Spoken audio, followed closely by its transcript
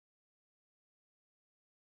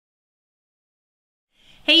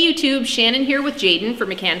Hey YouTube, Shannon here with Jaden for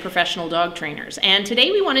McCann Professional Dog Trainers, and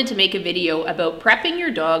today we wanted to make a video about prepping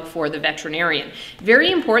your dog for the veterinarian.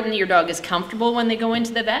 Very important that your dog is comfortable when they go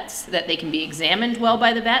into the vets, that they can be examined well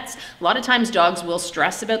by the vets. A lot of times dogs will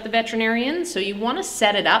stress about the veterinarian, so you want to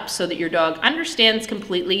set it up so that your dog understands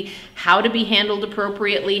completely how to be handled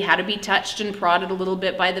appropriately, how to be touched and prodded a little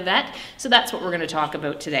bit by the vet. So that's what we're going to talk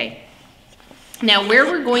about today. Now, where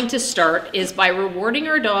we're going to start is by rewarding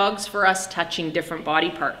our dogs for us touching different body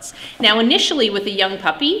parts. Now, initially with a young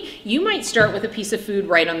puppy, you might start with a piece of food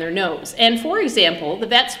right on their nose. And for example, the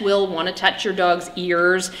vets will want to touch your dog's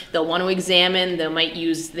ears. They'll want to examine. They might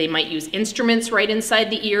use instruments right inside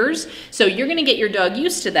the ears. So you're going to get your dog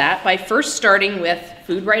used to that by first starting with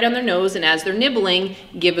food right on their nose, and as they're nibbling,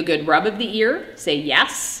 give a good rub of the ear, say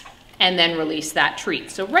yes, and then release that treat.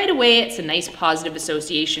 So right away, it's a nice positive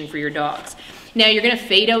association for your dogs. Now you're going to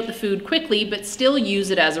fade out the food quickly, but still use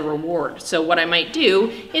it as a reward. So what I might do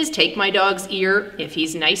is take my dog's ear, if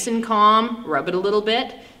he's nice and calm, rub it a little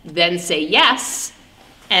bit, then say yes,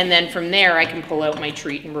 and then from there I can pull out my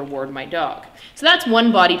treat and reward my dog. So that's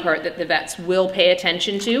one body part that the vets will pay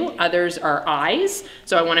attention to. Others are eyes.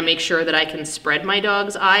 So I want to make sure that I can spread my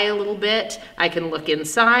dog's eye a little bit. I can look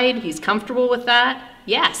inside. He's comfortable with that.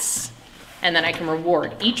 Yes. And then I can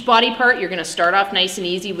reward. Each body part, you're gonna start off nice and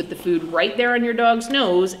easy with the food right there on your dog's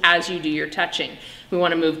nose as you do your touching. We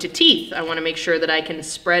wanna move to teeth. I wanna make sure that I can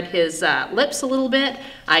spread his lips a little bit.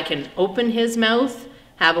 I can open his mouth,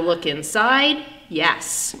 have a look inside.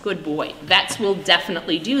 Yes, good boy. Vets will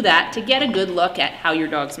definitely do that to get a good look at how your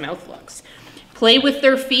dog's mouth looks. Play with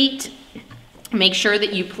their feet. Make sure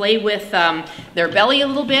that you play with their belly a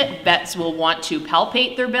little bit. Vets will want to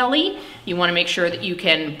palpate their belly. You want to make sure that you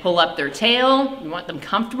can pull up their tail. You want them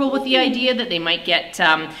comfortable with the idea that they might get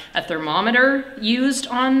a thermometer used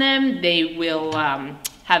on them. They will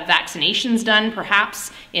have vaccinations done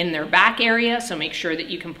perhaps in their back area, so make sure that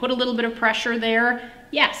you can put a little bit of pressure there.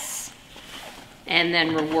 Yes. And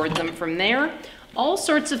then reward them from there. All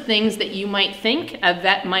sorts of things that you might think a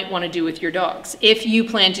vet might want to do with your dogs. If you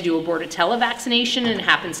plan to do a Bordetella vaccination and it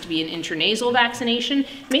happens to be an intranasal vaccination,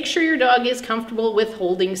 make sure your dog is comfortable with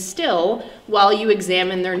holding still while you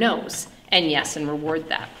examine their nose. And yes, and reward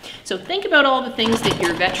that. So think about all the things that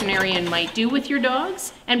your veterinarian might do with your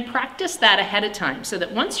dogs and practice that ahead of time so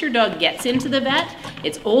that once your dog gets into the vet,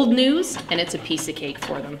 it's old news and it's a piece of cake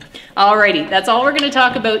for them. Alrighty, that's all we're going to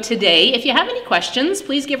talk about today. If you have any questions,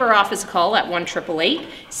 please give our office a call at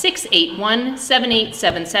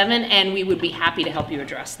 1-888-681-7877 and we would be happy to help you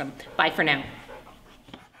address them. Bye for now.